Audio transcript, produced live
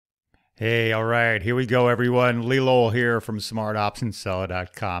Hey, all right, here we go, everyone. Lowell here from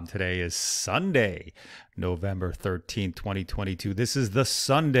smartoptionseller.com. Today is Sunday, November 13th, 2022. This is the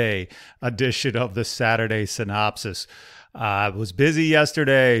Sunday edition of the Saturday Synopsis. I was busy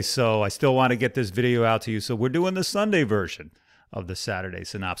yesterday, so I still want to get this video out to you. So we're doing the Sunday version of the Saturday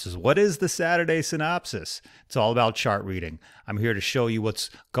Synopsis. What is the Saturday Synopsis? It's all about chart reading. I'm here to show you what's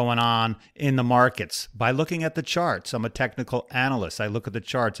going on in the markets by looking at the charts. I'm a technical analyst. I look at the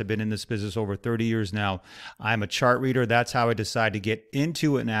charts. I've been in this business over 30 years now. I'm a chart reader. That's how I decide to get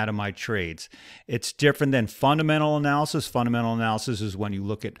into and out of my trades. It's different than fundamental analysis. Fundamental analysis is when you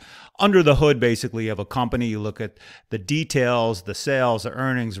look at under the hood, basically, of a company. You look at the details, the sales, the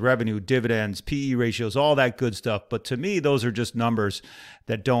earnings, revenue, dividends, PE ratios, all that good stuff. But to me, those are just numbers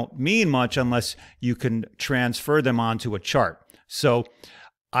that don't mean much unless you can transfer them onto a chart. So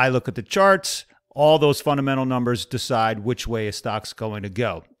I look at the charts. All those fundamental numbers decide which way a stock's going to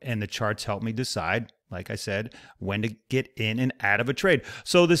go. And the charts help me decide, like I said, when to get in and out of a trade.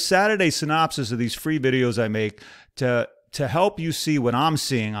 So the Saturday Synopsis of these free videos I make to help you see what I'm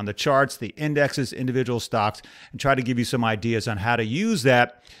seeing on the charts, the indexes, individual stocks, and try to give you some ideas on how to use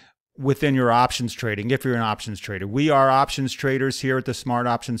that within your options trading, if you're an options trader. We are options traders here at the Smart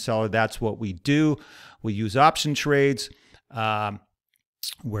Option Seller. That's what we do. We use option trades.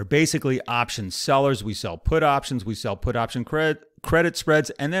 We're basically option sellers. We sell put options. We sell put option credit spreads.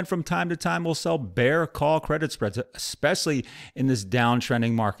 And then from time to time, we'll sell bear call credit spreads, especially in this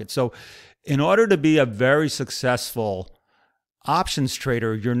downtrending market. So in order to be a very successful options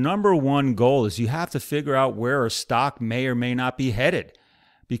trader, your number one goal is you have to figure out where a stock may or may not be headed.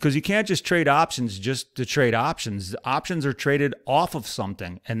 Because you can't just trade options just to trade options. Options are traded off of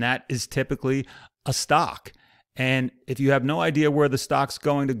something, and that is typically a stock. And if you have no idea where the stock's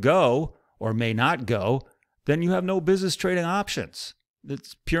going to go or may not go, then you have no business trading options.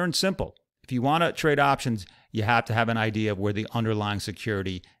 It's pure and simple. If you want to trade options, you have to have an idea of where the underlying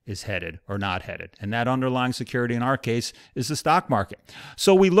security is headed or not headed. And that underlying security in our case is the stock market.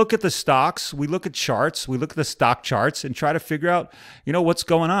 So we look at the stocks, we look at charts, we look at the stock charts and try to figure out, what's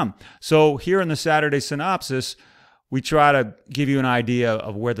going on. So here in the Saturday Synopsis, we try to give you an idea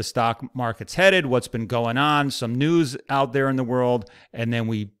of where the stock market's headed, what's been going on, some news out there in the world, and then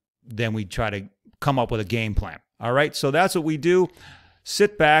we try to come up with a game plan. All right, so that's what we do.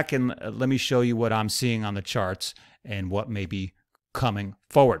 Sit back and let me show you what I'm seeing on the charts and what may be coming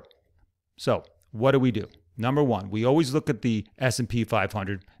forward. So what do? Number one, we always look at the S&P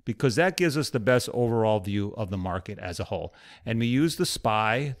 500 because that gives us the best overall view of the market as a whole. And we use the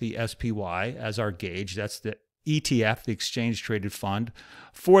SPY, the SPY, as our gauge. That's the ETF, the exchange traded fund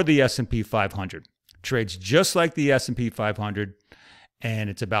for the S&P 500. Trades just like the S&P 500, and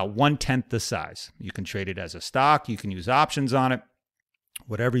it's about 1/10 the size. You can trade it as a stock. You can use options on it.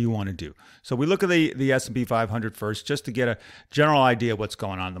 Whatever you want to do. So we look at the S&P 500 first just to get a general idea of what's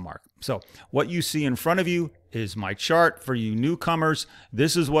going on in the market. So what you see in front of you is my chart for you newcomers.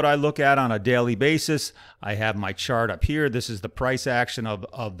 This is what I look at on a daily basis. I have my chart up here. This is the price action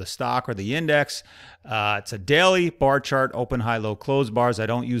of the stock or the index. It's a daily bar chart, open, high, low, close bars. I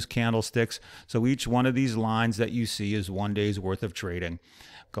don't use candlesticks. So each one of these lines that you see is 1 day's worth of trading,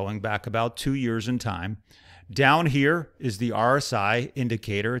 going back about 2 years in time. Down here is the RSI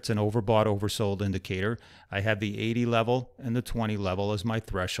indicator. It's an overbought, oversold indicator. I have the 80 level and the 20 level as my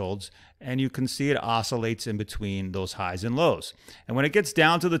thresholds, and you can see it oscillates in between those highs and lows. And when it gets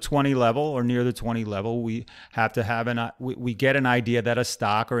down to the 20 level or near the 20 level, we have to we get an idea that a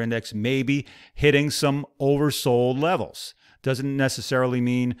stock or index may be hitting some oversold levels. Doesn't necessarily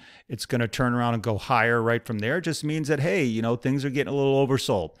mean it's going to turn around and go higher right from there. It just means that, hey, things are getting a little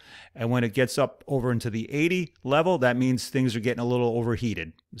oversold. And when it gets up over into the 80 level, that means things are getting a little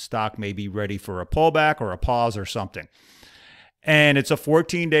overheated. The stock may be ready for a pullback or a pause or something. And it's a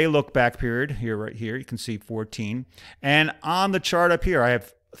 14-day look back period here, right here. You can see 14. And on the chart up here, I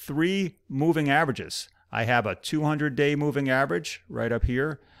have 3 moving averages. I have a 200-day moving average right up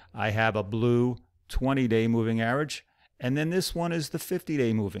here. I have a blue 20-day moving average. And then this one is the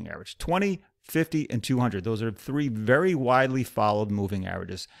 50-day moving average, 20, 50, and 200. Those are 3 very widely followed moving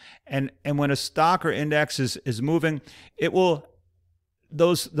averages. And when a stock or index is moving, it will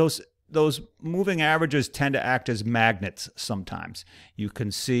those moving averages tend to act as magnets sometimes. You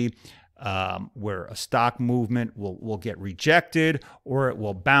can see where a stock movement will get rejected or it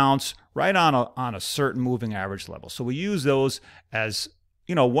will bounce right on a certain moving average level. So we use those as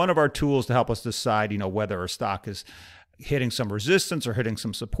one of our tools to help us decide whether a stock is hitting some resistance or hitting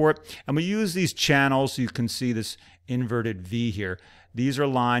some support. And we use these channels. You can see this inverted V here. These are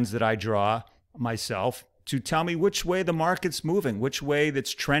lines that I draw myself to tell me which way the market's moving, which way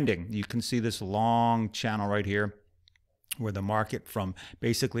that's trending. You can see this long channel right here where the market from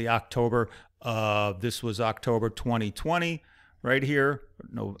basically October, this was October 2020, right here,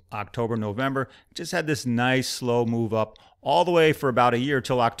 October, November, just had this nice slow move up all the way for about a year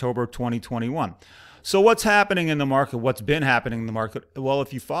till October 2021. So what's happening in the market? What's been happening in the market? Well,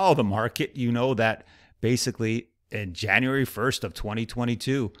 if you follow the market, you know that basically in January 1st of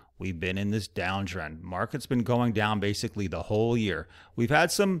 2022, we've been in this downtrend. Market's been going down basically the whole year. We've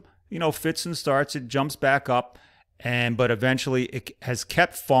had some, fits and starts. It jumps back up, but eventually it has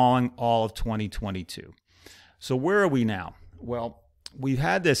kept falling all of 2022. So where are we now? Well, we've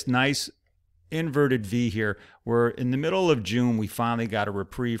had this nice inverted V here where in the middle of June, we finally got a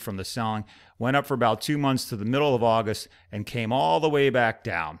reprieve from the selling, went up for about 2 months to the middle of August and came all the way back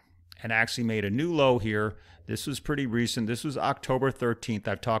down and actually made a new low here. This was pretty recent. This was October 13th.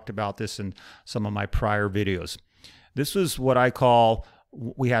 I've talked about this in some of my prior videos. This was what I call,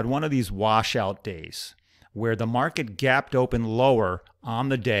 we had one of these washout days where the market gapped open lower on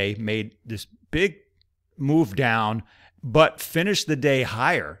the day, made this big move down, but finished the day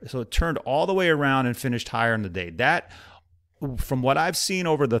higher. So it turned all the way around and finished higher in the day. That, from what I've seen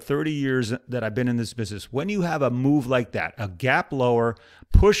over the 30 years that I've been in this business, when you have a move like that, a gap lower,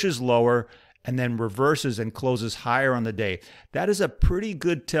 pushes lower, and then reverses and closes higher on the day, that is a pretty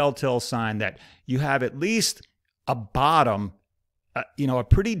good telltale sign that you have at least a bottom, a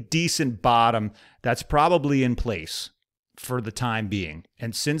pretty decent bottom that's probably in place for the time being.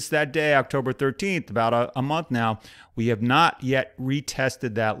 And since that day, October 13th, about a month now, we have not yet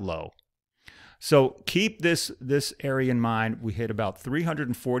retested that low. So keep this area in mind. We hit about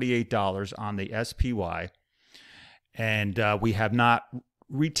 $348 on the SPY, and we have not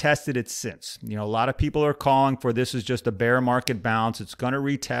retested it since. A lot of people are calling for this is just a bear market bounce. It's going to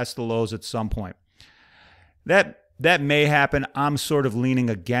retest the lows at some point. That may happen. I'm sort of leaning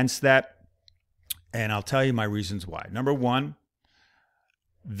against that. And I'll tell you my reasons why. Number one,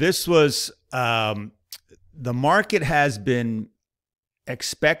 this was, the market has been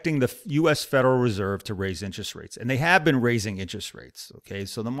expecting the U.S. Federal Reserve to raise interest rates. And they have been raising interest rates. Okay.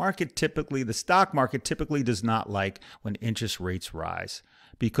 So the stock market typically does not like when interest rates rise,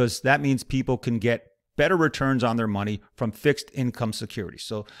 because that means people can get better returns on their money from fixed income securities.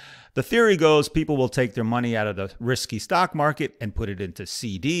 So the theory goes people will take their money out of the risky stock market and put it into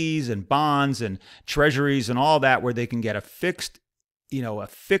CDs and bonds and treasuries and all that, where they can get a fixed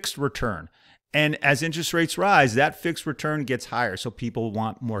return. And as interest rates rise, that fixed return gets higher. So people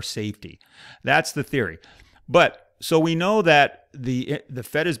want more safety. That's the theory. But so we know that the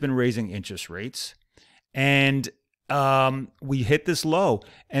Fed has been raising interest rates, and we hit this low.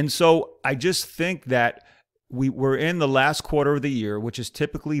 And so I just think that we're in the last quarter of the year, which is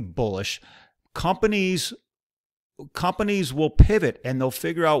typically bullish. Companies will pivot and they'll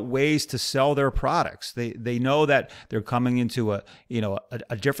figure out ways to sell their products. They know that they're coming into a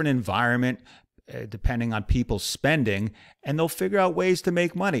different environment, depending on people's spending, and they'll figure out ways to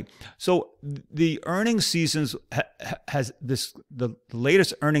make money. So the earnings seasons the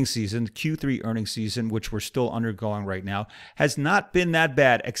latest earnings season, Q3 earnings season, which we're still undergoing right now, has not been that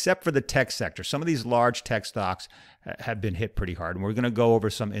bad, except for the tech sector. Some of these large tech stocks have been hit pretty hard, and we're going to go over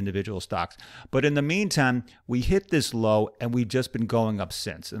some individual stocks. But in the meantime, we hit this low, and we've just been going up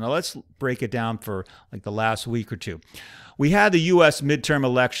since. And now let's break it down for like the last week or two. We had the U.S. midterm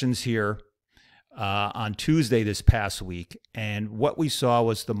elections here on Tuesday this past week, and what we saw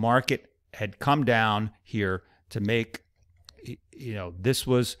was the market had come down here to make, this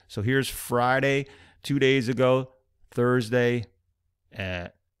was, so here's Friday, 2 days ago, Thursday,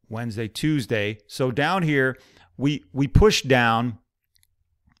 Wednesday, Tuesday. So down here, we pushed down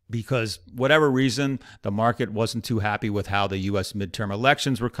because whatever reason, the market wasn't too happy with how the U.S. midterm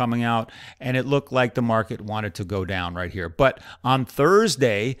elections were coming out, and it looked like the market wanted to go down right here. But on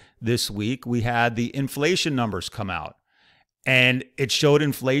Thursday this week, we had the inflation numbers come out, and it showed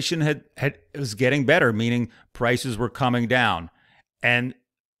inflation was getting better, meaning prices were coming down. And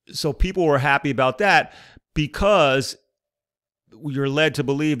so people were happy about that, because you're led to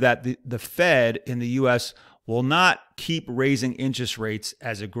believe that the Fed in the U.S. will not keep raising interest rates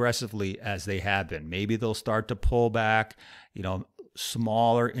as aggressively as they have been. Maybe they'll start to pull back,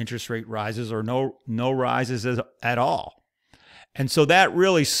 smaller interest rate rises or no rises at all. And so that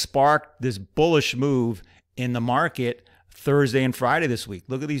really sparked this bullish move in the market Thursday and Friday this week.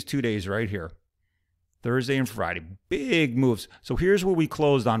 Look at these 2 days right here. Thursday and Friday, big moves. So here's where we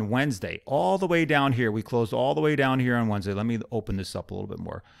closed on Wednesday, all the way down here. We closed all the way down here on Wednesday. Let me open this up a little bit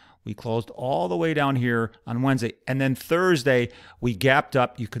more. We closed all the way down here on Wednesday. And then Thursday, we gapped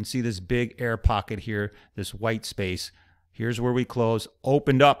up. You can see this big air pocket here, this white space. Here's where we closed,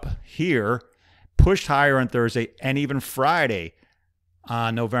 opened up here, pushed higher on Thursday, and even Friday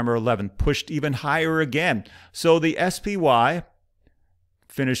on November 11th, pushed even higher again. So the SPY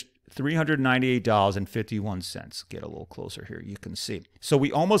finished $398.51. Get a little closer here, you can see. So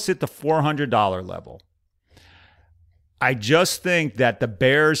we almost hit the $400 level. I just think that the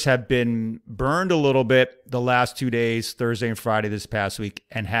bears have been burned a little bit the last 2 days, Thursday and Friday this past week,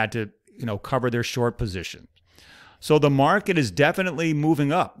 and had to, cover their short position. So the market is definitely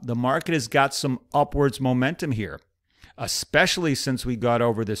moving up. The market has got some upwards momentum here, especially since we got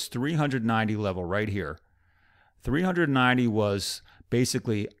over this 390 level right here. 390 was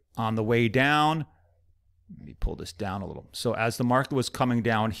basically on the way down. Let me pull this down a little. So as the market was coming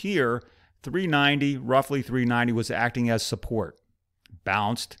down here, 390, roughly 390 was acting as support.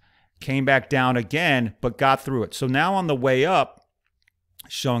 Bounced, came back down again, but got through it. So now on the way up,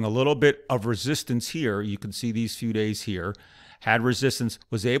 showing a little bit of resistance here. You can see these few days here. Had resistance,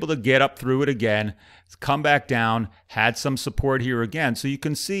 was able to get up through it again, come back down, had some support here again. So you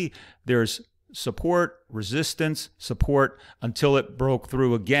can see there's support, resistance, support until it broke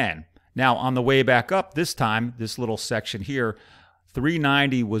through again. Now on the way back up this time, this little section here,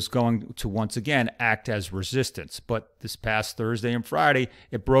 390 was going to once again act as resistance. But this past Thursday and Friday,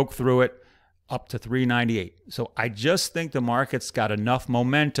 it broke through it up to 398. So I just think the market's got enough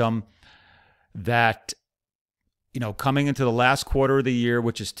momentum that, coming into the last quarter of the year,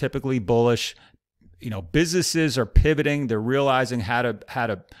 which is typically bullish, businesses are pivoting. They're realizing how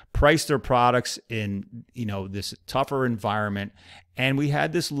to price their products in, this tougher environment. And we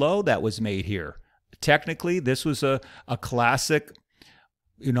had this low that was made here. Technically, this was a classic,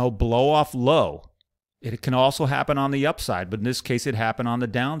 blow off low. It can also happen on the upside, but in this case, it happened on the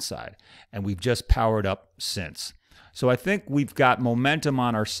downside, and we've just powered up since. So I think we've got momentum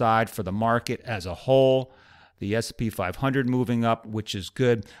on our side for the market as a whole. The S&P 500 moving up, which is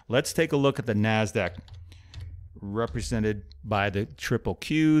good. Let's take a look at the NASDAQ, represented by the triple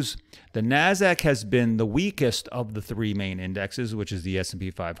Qs. The NASDAQ has been the weakest of the three main indexes, which is the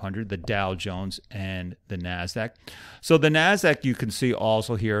S&P 500, the Dow Jones, and the NASDAQ. So the NASDAQ, you can see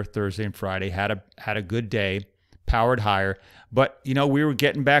also here Thursday and Friday, had a good day, powered higher. But, we were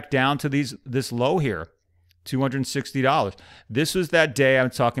getting back down to this low here, $260. This was that day I'm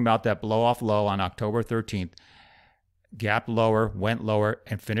talking about, that blow-off low on October 13th. Gapped lower, went lower,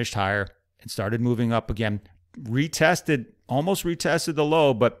 and finished higher, and started moving up again. Almost retested the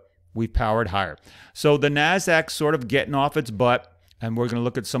low, but we powered higher. So the NASDAQ sort of getting off its butt, and we're going to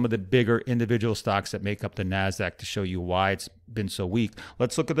look at some of the bigger individual stocks that make up the NASDAQ to show you why it's been so weak.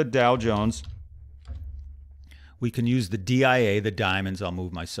 Let's look at the Dow Jones. We can use the DIA, the diamonds. I'll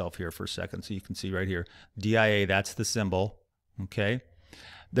move myself here for a second so you can see right here. DIA, that's the symbol. Okay.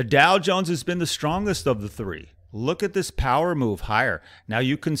 The Dow Jones has been the strongest of the three. Look at this power move higher. Now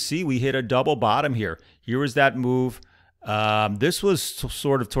you can see we hit a double bottom here. Here was that move. This was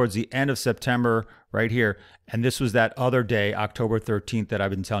sort of towards the end of September right here. And this was that other day, October 13th, that I've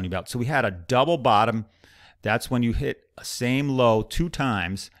been telling you about. So we had a double bottom. That's when you hit a same low 2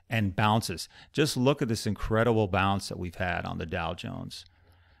 times and bounces. Just look at this incredible bounce that we've had on the Dow Jones.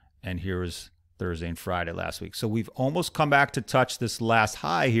 And here is Thursday and Friday last week. So we've almost come back to touch this last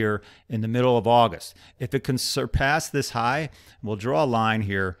high here in the middle of August. If it can surpass this high, we'll draw a line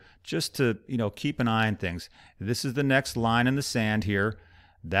here just to, keep an eye on things. This is the next line in the sand here,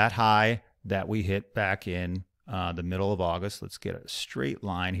 that high that we hit back in the middle of August. Let's get a straight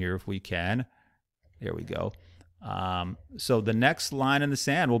line here if we can. There we go. So the next line in the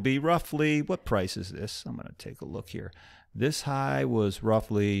sand will be roughly, what price is this? I'm going to take a look here. This high was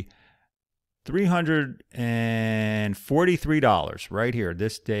roughly $343 right here,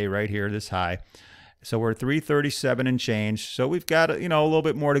 this day right here, this high. So we're 337 and change. So we've got, a little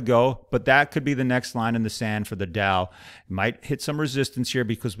bit more to go, but that could be the next line in the sand for the Dow. Might hit some resistance here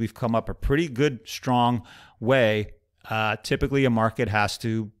because we've come up a pretty good, strong way. Typically, a market has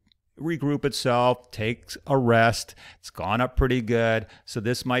to regroup itself, take a rest. It's gone up pretty good. So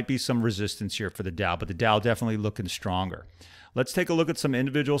this might be some resistance here for the Dow, but the Dow definitely looking stronger. Let's take a look at some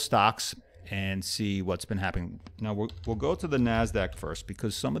individual stocks and see what's been happening. Now, we'll go to the NASDAQ first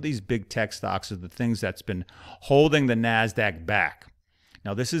because some of these big tech stocks are the things that's been holding the NASDAQ back.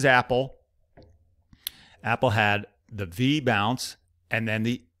 Now, this is Apple. Apple had the V bounce and then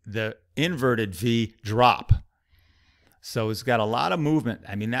the inverted V drop. So it's got a lot of movement.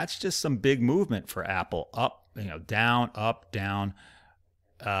 I mean, that's just some big movement for Apple. Up, down, up, down.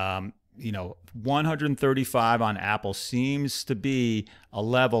 135 on Apple seems to be a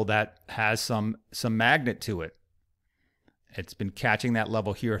level that has some magnet to it. It's been catching that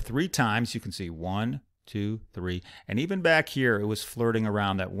level here 3 times. You can see 1, 2, 3, and even back here it was flirting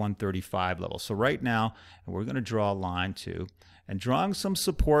around that 135 level. So right now, and we're going to draw a line too, and drawing some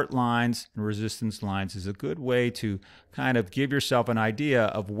support lines and resistance lines is a good way to kind of give yourself an idea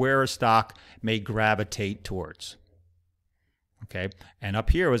of where a stock may gravitate towards. Okay, and up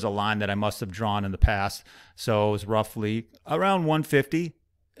here was a line that I must have drawn in the past. So it was roughly around 150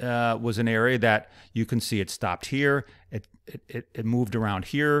 was an area that you can see it stopped here. It moved around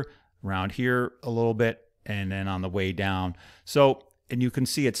here a little bit, and then on the way down. So, and you can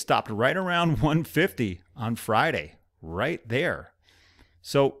see it stopped right around 150 on Friday, right there.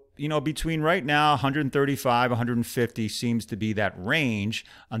 So, between right now, 135, 150 seems to be that range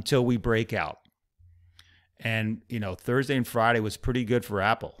until we break out. And, Thursday and Friday was pretty good for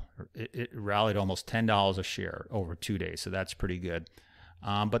Apple. It rallied almost $10 a share over 2 days. So that's pretty good.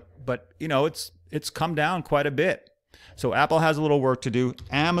 But it's come down quite a bit. So Apple has a little work to do.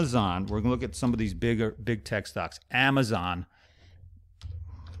 Amazon, we're going to look at some of these big tech stocks. Amazon,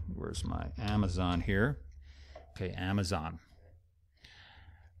 where's my Amazon here? Okay, Amazon.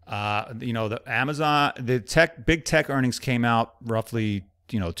 The big tech earnings came out roughly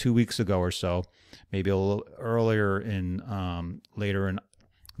 2 weeks ago or so, maybe a little earlier later in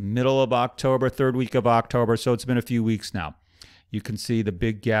middle of October, 3rd week of October. So it's been a few weeks now. You can see the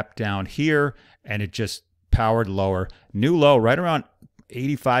big gap down here, and it just powered lower. New low right around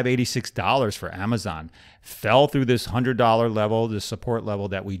 $85, $86 for Amazon. Fell through this $100 level, the support level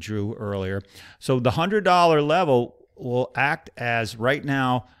that we drew earlier. So the $100 level will act as right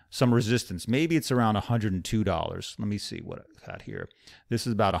now some resistance. Maybe it's around $102. Let me see what I got here. This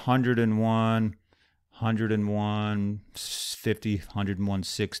is about 101, 101.50,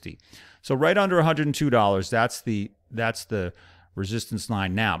 101.60. So right under $102. That's the resistance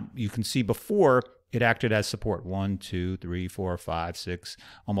line. Now you can see before it acted as support. 1, 2, 3, 4, 5, 6,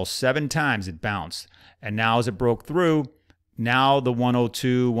 almost 7 times it bounced. And now as it broke through, now the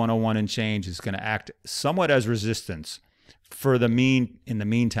 102, 101 and change is going to act somewhat as resistance in the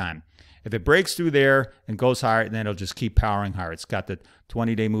meantime. If it breaks through there and goes higher, then it'll just keep powering higher. It's got the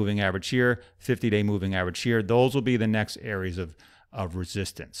 20-day moving average here, 50-day moving average here. Those will be the next areas of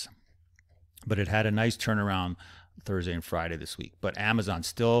resistance. But it had a nice turnaround Thursday and Friday this week. But Amazon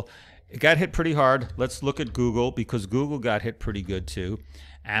still, it got hit pretty hard. Let's look at Google, because Google got hit pretty good too.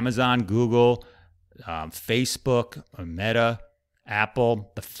 Amazon, Google, Facebook, Meta,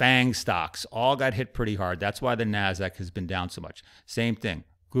 Apple, the FANG stocks all got hit pretty hard. That's why the NASDAQ has been down so much. Same thing.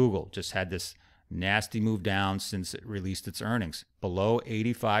 Google just had this nasty move down since it released its earnings. Below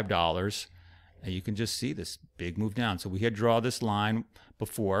 $85. And you can just see this big move down. So we had drawn this line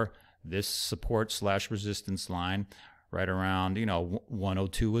before, this support/resistance line right around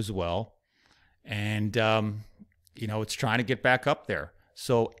 102 as well. And it's trying to get back up there.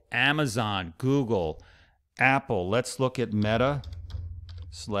 So Amazon, Google, Apple, let's look at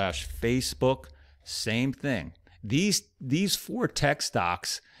Meta/Facebook, same thing. These 4 tech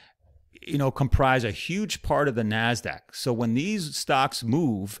stocks, comprise a huge part of the NASDAQ. So when these stocks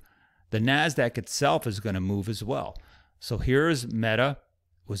move, the NASDAQ itself is going to move as well. So here's Meta,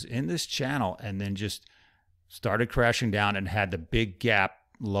 was in this channel and then just started crashing down and had the big gap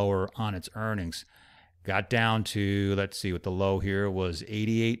lower on its earnings. Got down to, let's see what the low here was,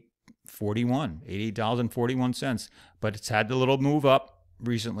 $88.41. But it's had the little move up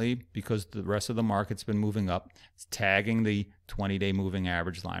recently because the rest of the market's been moving up. It's tagging the 20-day moving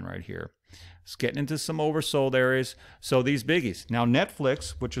average line right here. It's getting into some oversold areas. So these biggies. Now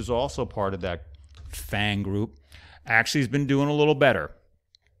Netflix, which is also part of that FANG group, actually has been doing a little better.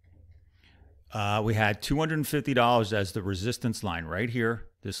 We had $250 as the resistance line right here,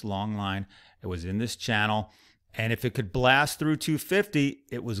 this long line. It was in this channel. And if it could blast through 250,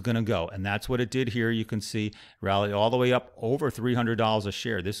 it was going to go. And that's what it did here. You can see rally all the way up over $300 a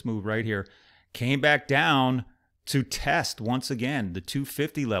share. This move right here came back down to test once again the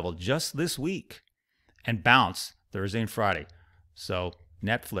 250 level just this week and bounce Thursday and Friday. So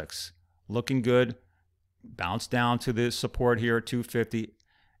Netflix looking good. Bounced down to the support here at 250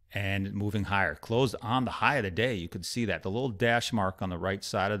 and moving higher. Closed on the high of the day. You could see that. The little dash mark on the right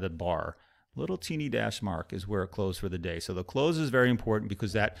side of the bar, little teeny dash mark, is where it closed for the day. So the close is very important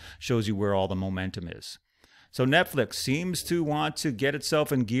because that shows you where all the momentum is. So Netflix seems to want to get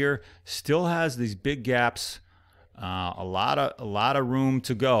itself in gear. Still has these big gaps. A lot of room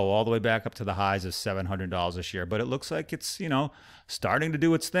to go all the way back up to the highs of $700 a share. But it looks like it's, starting to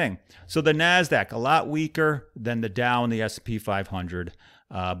do its thing. So the NASDAQ, a lot weaker than the Dow and the S&P 500.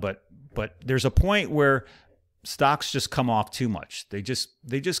 But there's a point where stocks just come off too much. They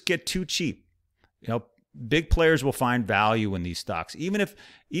just get too cheap. You know, big players will find value in these stocks, even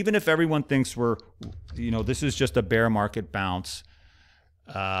if everyone thinks this is just a bear market bounce.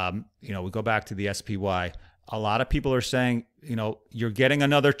 We go back to the SPY. A lot of people are saying, you're getting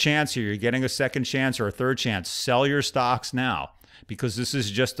another chance here. You're getting a second chance or a third chance. Sell your stocks now because this is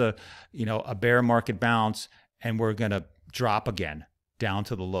just a bear market bounce and we're going to drop again down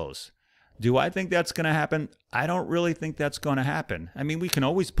to the lows. Do I think that's going to happen? I don't really think that's going to happen. I mean, we can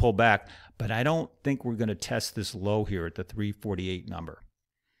always pull back, but I don't think we're going to test this low here at the 348 number.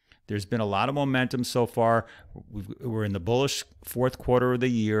 There's been a lot of momentum so far. We're in the bullish fourth quarter of the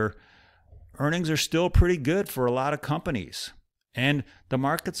year. Earnings are still pretty good for a lot of companies, and the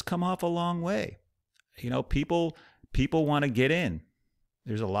market's come off a long way. People want to get in.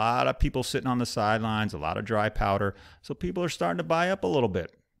 There's a lot of people sitting on the sidelines, a lot of dry powder, so people are starting to buy up a little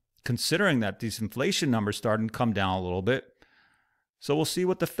bit, considering that these inflation numbers starting to come down a little bit. So we'll see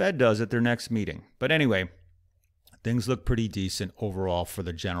what the Fed does at their next meeting. But anyway, things look pretty decent overall for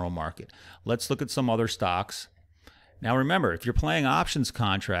the general market. Let's look at some other stocks. Now remember, if you're playing options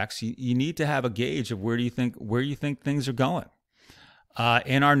contracts, you need to have a gauge of where you think things are going.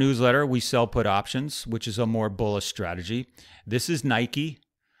 In our newsletter, we sell put options, which is a more bullish strategy. This is Nike.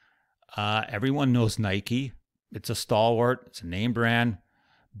 Everyone knows Nike. It's a stalwart. It's a name brand.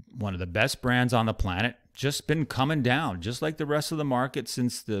 One of the best brands on the planet. Just been coming down, just like the rest of the market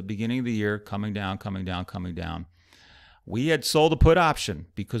since the beginning of the year, coming down, coming down, coming down. We had sold a put option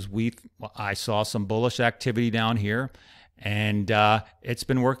because I saw some bullish activity down here, and it's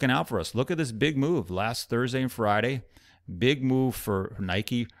been working out for us. Look at this big move last Thursday and Friday. Big move for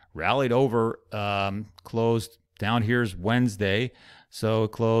Nike. Rallied over, closed down here's Wednesday. So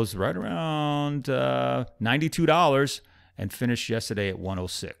it closed right around $92 and finished yesterday at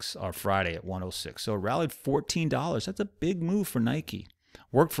 106, or Friday at 106. So it rallied $14. That's a big move for Nike.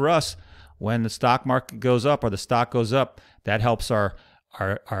 Worked for us. When the stock market goes up or the stock goes up, that helps our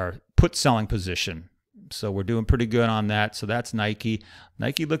put selling position. So we're doing pretty good on that. So that's Nike.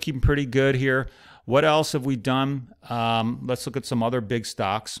 Nike looking pretty good here. What else have we done? Let's look at some other big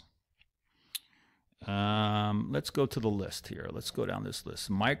stocks. Let's go to the list here. Let's go down this list.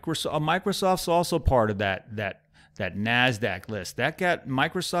 Microsoft's also part of that NASDAQ list.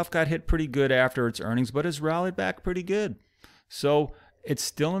 Microsoft got hit pretty good after its earnings, but has rallied back pretty good. So it's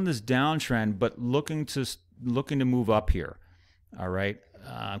still in this downtrend, but looking to move up here. All right.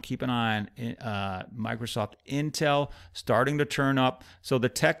 Keep an eye on Microsoft. Intel starting to turn up. So the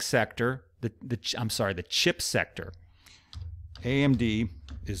tech sector, the chip sector, AMD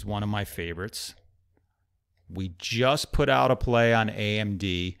is one of my favorites. We just put out a play on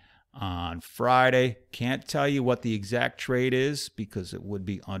AMD on Friday. Can't tell you what the exact trade is because it would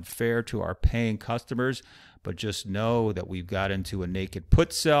be unfair to our paying customers, but just know that we've got into a naked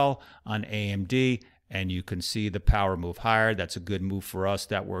put sell on AMD, and you can see the power move higher. That's a good move for us.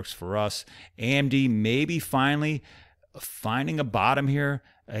 That works for us. AMD maybe finally finding a bottom here.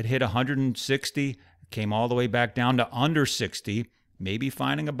 It hit 160, came all the way back down to under 60, maybe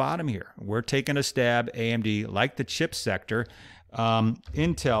finding a bottom here. We're taking a stab. AMD, like the chip sector.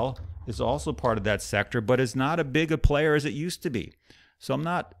 Intel is also part of that sector, but is not as big a player as it used to be. So I'm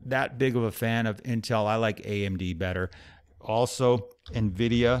not that big of a fan of Intel. I like AMD better. Also,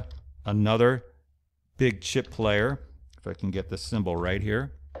 NVIDIA, another big chip player. If I can get the symbol right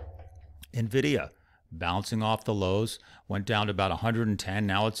here. NVIDIA, bouncing off the lows, went down to about 110.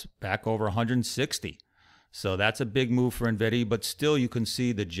 Now it's back over 160. So that's a big move for NVIDIA, but still you can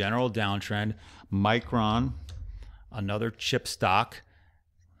see the general downtrend. Micron, another chip stock,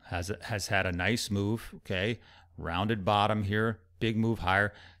 has had a nice move, okay? Rounded bottom here. Big move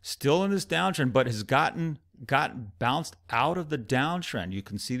higher, still in this downtrend, but has gotten bounced out of the downtrend. You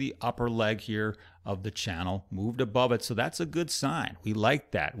can see the upper leg here of the channel moved above it, so that's a good sign. We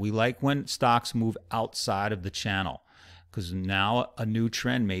like that. We like when stocks move outside of the channel because now a new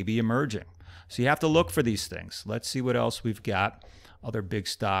trend may be emerging. So you have to look for these things. Let's see what else we've got. Other big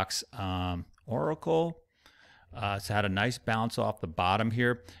stocks, Oracle. It's had a nice bounce off the bottom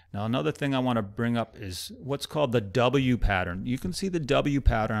here. Now, another thing I want to bring up is what's called the W pattern. You can see the W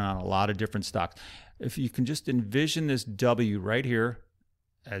pattern on a lot of different stocks. If you can just envision this W right here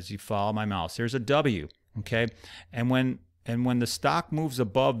as you follow my mouse, there's a W, okay? And when the stock moves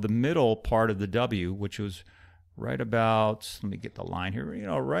above the middle part of the W, which was right about, let me get the line here,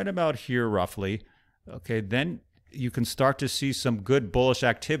 right about here roughly, okay, then you can start to see some good bullish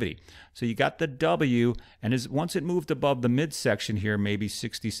activity. So you got the W, and once it moved above the midsection here, maybe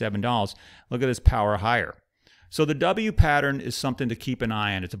 $67, look at this power higher. So the W pattern is something to keep an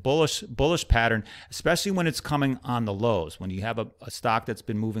eye on. It's a bullish pattern, especially when it's coming on the lows. When you have a stock that's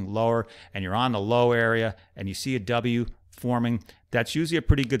been moving lower and you're on the low area and you see a W forming, that's usually a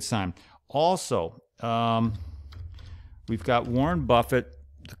pretty good sign. Also, we've got Warren Buffett,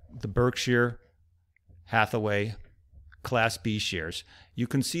 the Berkshire Hathaway Class B shares. You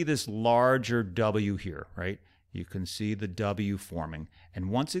can see this larger W here, right? You can see the W forming. And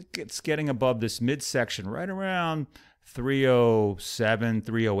once it gets getting above this midsection, right around 307,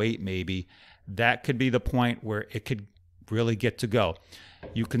 308 maybe, that could be the point where it could really get to go.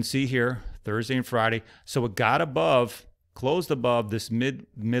 You can see here, Thursday and Friday. So it got above, closed above this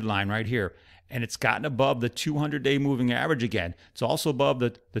midline right here. And it's gotten above the 200-day moving average again. It's also above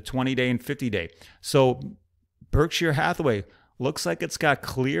the 20-day and 50-day. So Berkshire Hathaway looks like it's got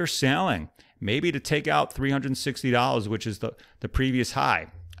clear sailing, maybe to take out $360, which is the previous high.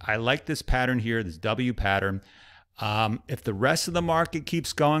 I like this pattern here, this W pattern. If the rest of the market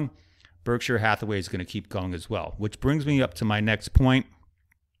keeps going, Berkshire Hathaway is going to keep going as well, which brings me up to my next point.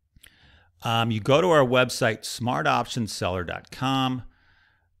 You go to our website, smartoptionseller.com.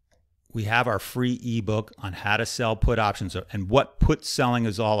 We have our free ebook on how to sell put options and what put selling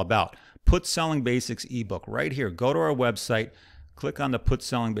is all about. Put Selling Basics ebook right here. Go to our website, click on the Put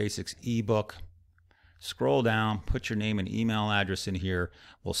Selling Basics ebook, scroll down, put your name and email address in here.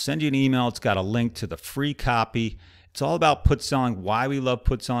 We'll send you an email. It's got a link to the free copy. It's all about put selling, why we love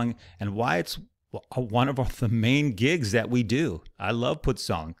put selling, and why it's one of the main gigs that we do. I love put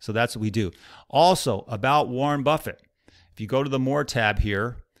selling, so that's what we do. Also, about Warren Buffett. If you go to the More tab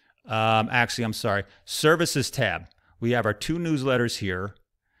here, Services tab, we have our 2 newsletters here.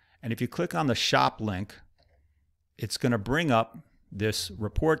 And if you click on the shop link, it's going to bring up this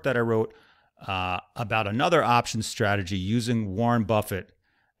report that I wrote about another option strategy using Warren Buffett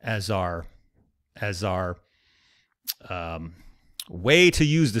as our way to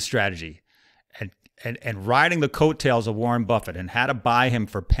use the strategy and riding the coattails of Warren Buffett and how to buy him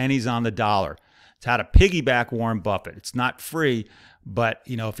for pennies on the dollar. It's how to piggyback Warren Buffett. It's not free, but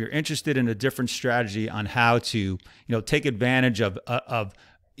if you're interested in a different strategy on how to take advantage of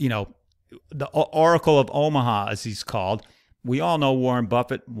the Oracle of Omaha, as he's called. We all know Warren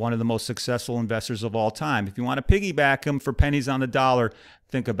Buffett, one of the most successful investors of all time. If you want to piggyback him for pennies on the dollar,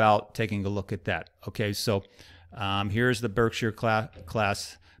 think about taking a look at that. Okay, so here's the Berkshire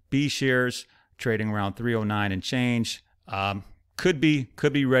Class B shares trading around 309 and change. Could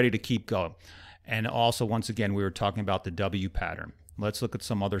be ready to keep going. And also, once again, we were talking about the W pattern. Let's look at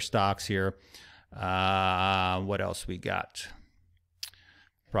some other stocks here. What else we got?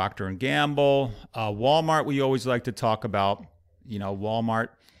 Procter & Gamble, Walmart, we always like to talk about. Walmart,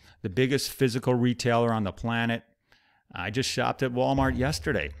 the biggest physical retailer on the planet. I just shopped at Walmart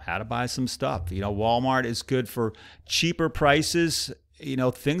yesterday, had to buy some stuff. Walmart is good for cheaper prices.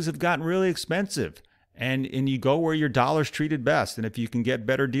 Things have gotten really expensive. And you go where your dollar's treated best. And if you can get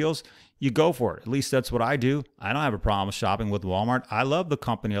better deals, you go for it. At least that's what I do. I don't have a problem shopping with Walmart. I love the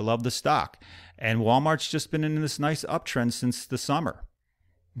company. I love the stock. And Walmart's just been in this nice uptrend since the summer.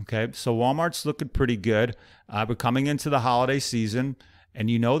 Okay, so Walmart's looking pretty good. We're coming into the holiday season, and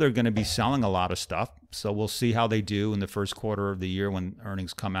they're going to be selling a lot of stuff. So we'll see how they do in the first quarter of the year when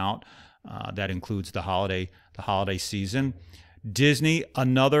earnings come out. That includes the holiday season. Disney,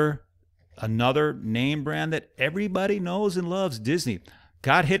 another name brand that everybody knows and loves. Disney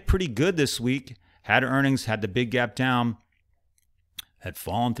got hit pretty good this week. Had earnings, had the big gap down, had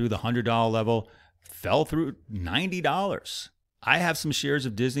fallen through the $100 level, fell through $90. I have some shares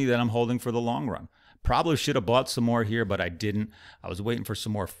of Disney that I'm holding for the long run. Probably should have bought some more here, but I didn't. I was waiting for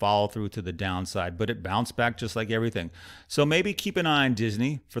some more follow through to the downside, but it bounced back just like everything. So maybe keep an eye on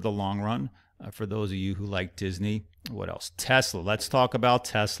Disney for the long run. For those of you who like Disney. What else? Tesla. Let's talk about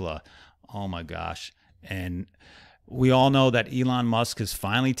Tesla. Oh my gosh. And we all know that Elon Musk has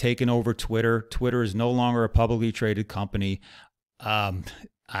finally taken over Twitter. Twitter is no longer a publicly traded company. I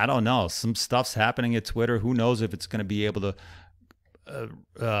don't know. Some stuff's happening at Twitter. Who knows if it's going to be able to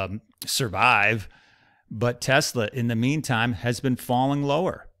survive. But Tesla, in the meantime, has been falling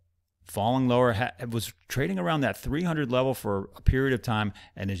lower. It was trading around that 300 level for a period of time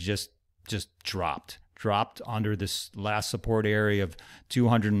and has just dropped under this last support area of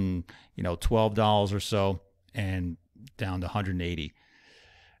 $212 or so and down to 180.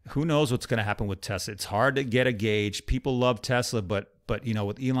 Who knows what's going to happen with Tesla? It's hard to get a gauge. People love Tesla, but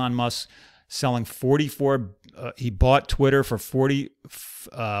with Elon Musk selling he bought Twitter for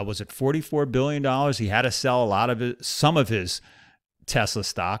 $44 billion. He had to sell some of his Tesla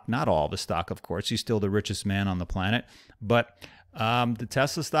stock, not all of the stock, of course. He's still the richest man on the planet, but the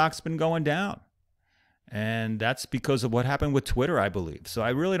Tesla stock's been going down. And that's because of what happened with Twitter, I believe. So I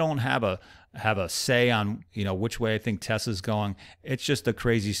really don't have a say on, which way I think Tesla's going. It's just a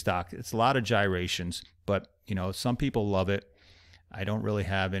crazy stock. It's a lot of gyrations, but some people love it. I don't really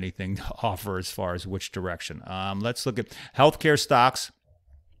have anything to offer as far as which direction. Let's look at healthcare stocks.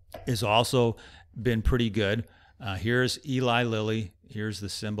 Has also been pretty good. Here's Eli Lilly. Here's the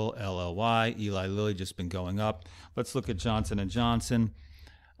symbol LLY. Eli Lilly just been going up. Let's look at Johnson & Johnson.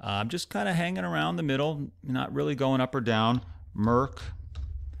 Just kind of hanging around the middle, not really going up or down. Merck,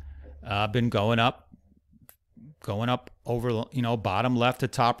 been going up over, bottom left to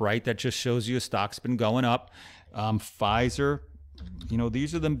top right. That just shows you a stock's been going up. Pfizer,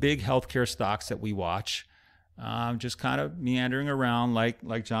 these are the big healthcare stocks that we watch. Just kind of meandering around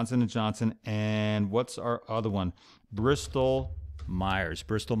like Johnson & Johnson. And what's our other one? Bristol Myers,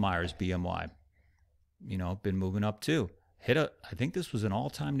 BMY. Been moving up too. I think this was an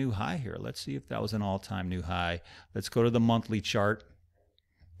all-time new high here. Let's see if that was an all-time new high. Let's go to the monthly chart.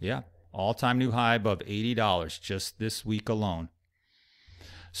 Yeah, all-time new high above $80 just this week alone.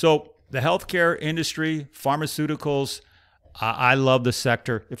 So the healthcare industry, pharmaceuticals, I love the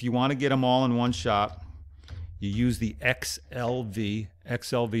sector. If you want to get them all in one shot, you use the XLV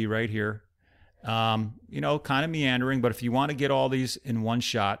right here. Kind of meandering, but if you want to get all these in one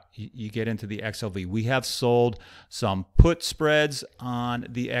shot, you get into the XLV. We have sold some put spreads on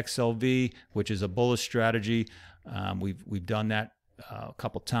the XLV, which is a bullish strategy. We've done that a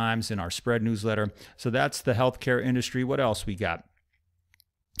couple times in our spread newsletter. So that's the healthcare industry. What else we got?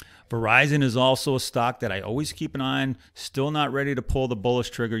 Verizon is also a stock that I always keep an eye on. Still not ready to pull the bullish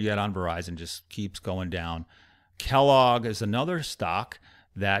trigger yet on Verizon. Just keeps going down. Kellogg is another stock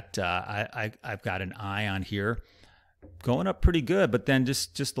that I've got an eye on here. Going up pretty good, but then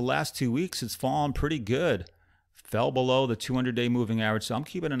just the last 2 weeks, it's fallen pretty good. Fell below the 200-day moving average. So I'm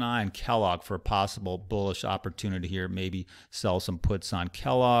keeping an eye on Kellogg for a possible bullish opportunity here. Maybe sell some puts on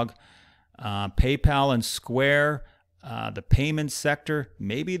Kellogg. PayPal and Square, the payment sector,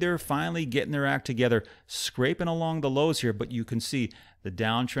 maybe they're finally getting their act together, scraping along the lows here, but you can see the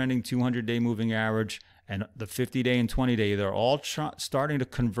downtrending 200-day moving average and the 50-day and 20-day, they're all starting to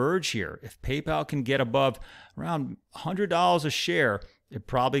converge here. If PayPal can get above around $100 a share, it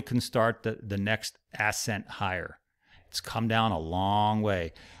probably can start the next ascent higher. It's come down a long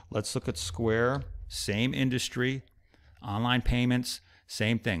way. Let's look at Square, same industry, online payments,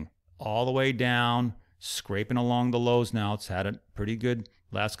 same thing. All the way down, scraping along the lows now. It's had a pretty good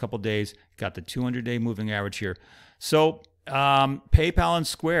last couple of days. Got the 200-day moving average here. So PayPal and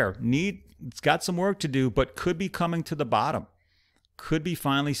Square it's got some work to do, but could be coming to the bottom. Could be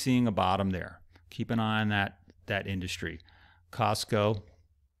finally seeing a bottom there. Keep an eye on that industry. Costco,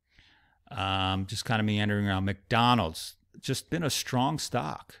 just kind of meandering around. McDonald's, just been a strong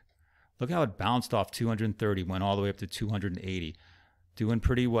stock. Look how it bounced off 230, went all the way up to 280. Doing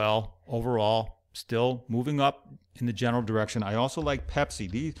pretty well overall. Still moving up in the general direction. I also like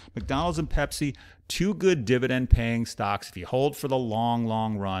Pepsi. McDonald's and Pepsi, two good dividend-paying stocks. If you hold for the long,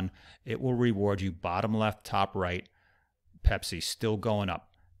 long run, it will reward you. Bottom left, top right. Pepsi still going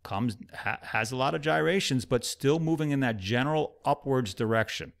up. Has a lot of gyrations, but still moving in that general upwards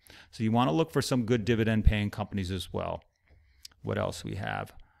direction. So you want to look for some good dividend-paying companies as well. What else we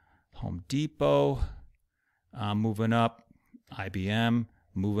have? Home Depot, moving up. IBM,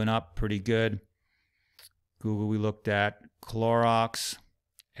 moving up pretty good. Google we looked at, Clorox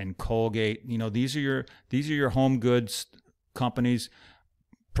and Colgate. These are your home goods companies,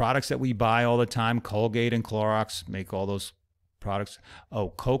 products that we buy all the time. Colgate and Clorox make all those products. Oh,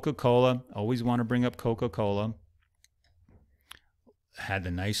 Coca-Cola. Always want to bring up Coca-Cola. Had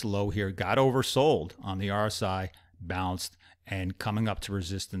the nice low here. Got oversold on the RSI, bounced, and coming up to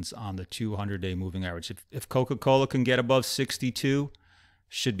resistance on the 200-day moving average. If Coca-Cola can get above 62,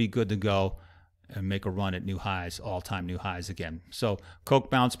 should be good to go and make a run at new highs, all-time new highs again. So Coke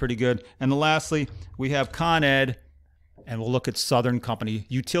bounced pretty good. And lastly, we have Con Ed, and we'll look at Southern Company.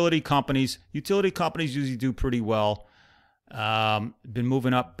 Utility companies usually do pretty well. Been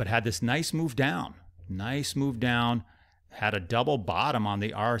moving up, but had this nice move down. Had a double bottom on the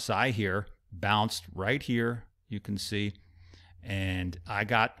RSI here. Bounced right here, you can see. And I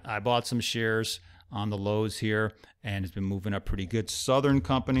bought some shares on the lows here, and it's been moving up pretty good. Southern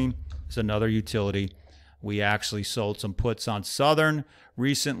Company is another utility. We actually sold some puts on Southern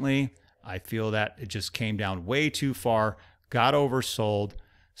recently. I feel that it just came down way too far, got oversold,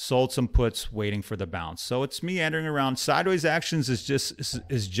 sold some puts waiting for the bounce. So it's meandering around. Sideways actions is just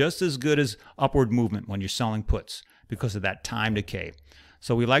as good as upward movement when you're selling puts because of that time decay.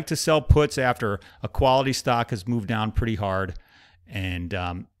 So we like to sell puts after a quality stock has moved down pretty hard, and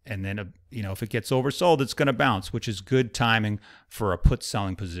then if it gets oversold, it's going to bounce, which is good timing for a put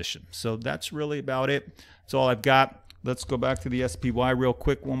selling position. So that's really about it. That's all I've got. Let's go back to the SPY real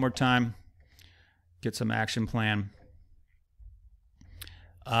quick one more time. Get some action plan.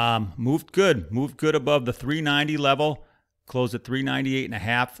 Moved good above the 390 level. Closed at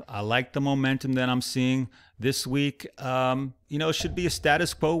 398.5. I like the momentum that I'm seeing this week. It should be a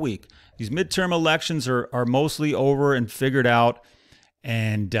status quo week. These midterm elections are mostly over and figured out.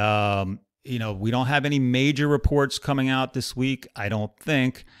 And, we don't have any major reports coming out this week, I don't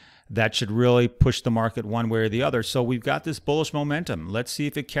think. That should really push the market one way or the other. So we've got this bullish momentum. Let's see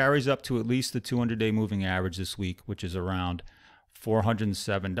if it carries up to at least the 200-day moving average this week, which is around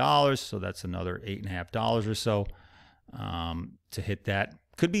 $407. So that's another $8.50 or so to hit that.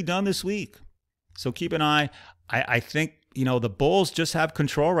 Could be done this week. So keep an eye. I think, the bulls just have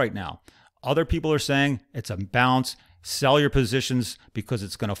control right now. Other people are saying it's a bounce. Sell your positions because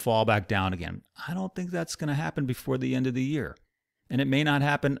it's going to fall back down again. I don't think that's going to happen before the end of the year. And it may not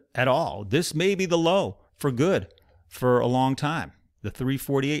happen at all. This may be the low for good for a long time. The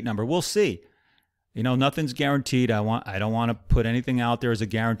 348 number. We'll see. Nothing's guaranteed. I don't want to put anything out there as a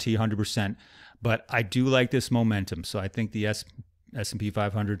guarantee 100%. But I do like this momentum. So I think the S&P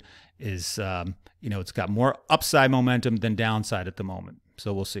 500 is, it's got more upside momentum than downside at the moment.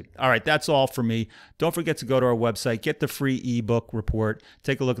 So we'll see. All right, that's all for me. Don't forget to go to our website, get the free ebook report.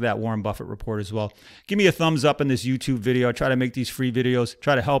 Take a look at that Warren Buffett report as well. Give me a thumbs up in this YouTube video. I try to make these free videos,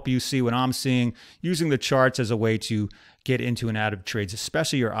 try to help you see what I'm seeing, using the charts as a way to get into and out of trades,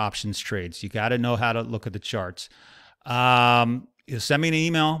 especially your options trades. You got to know how to look at the charts. Send me an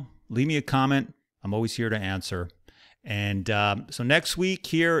email, leave me a comment. I'm always here to answer. And so next week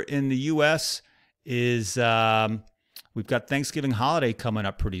here in the U.S. is... we've got Thanksgiving holiday coming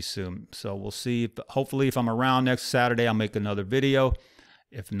up pretty soon. So we'll see. Hopefully, if I'm around next Saturday, I'll make another video.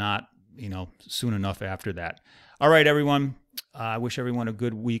 If not, soon enough after that. All right, everyone. I wish everyone a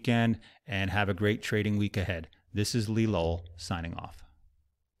good weekend and have a great trading week ahead. This is Lowell signing off.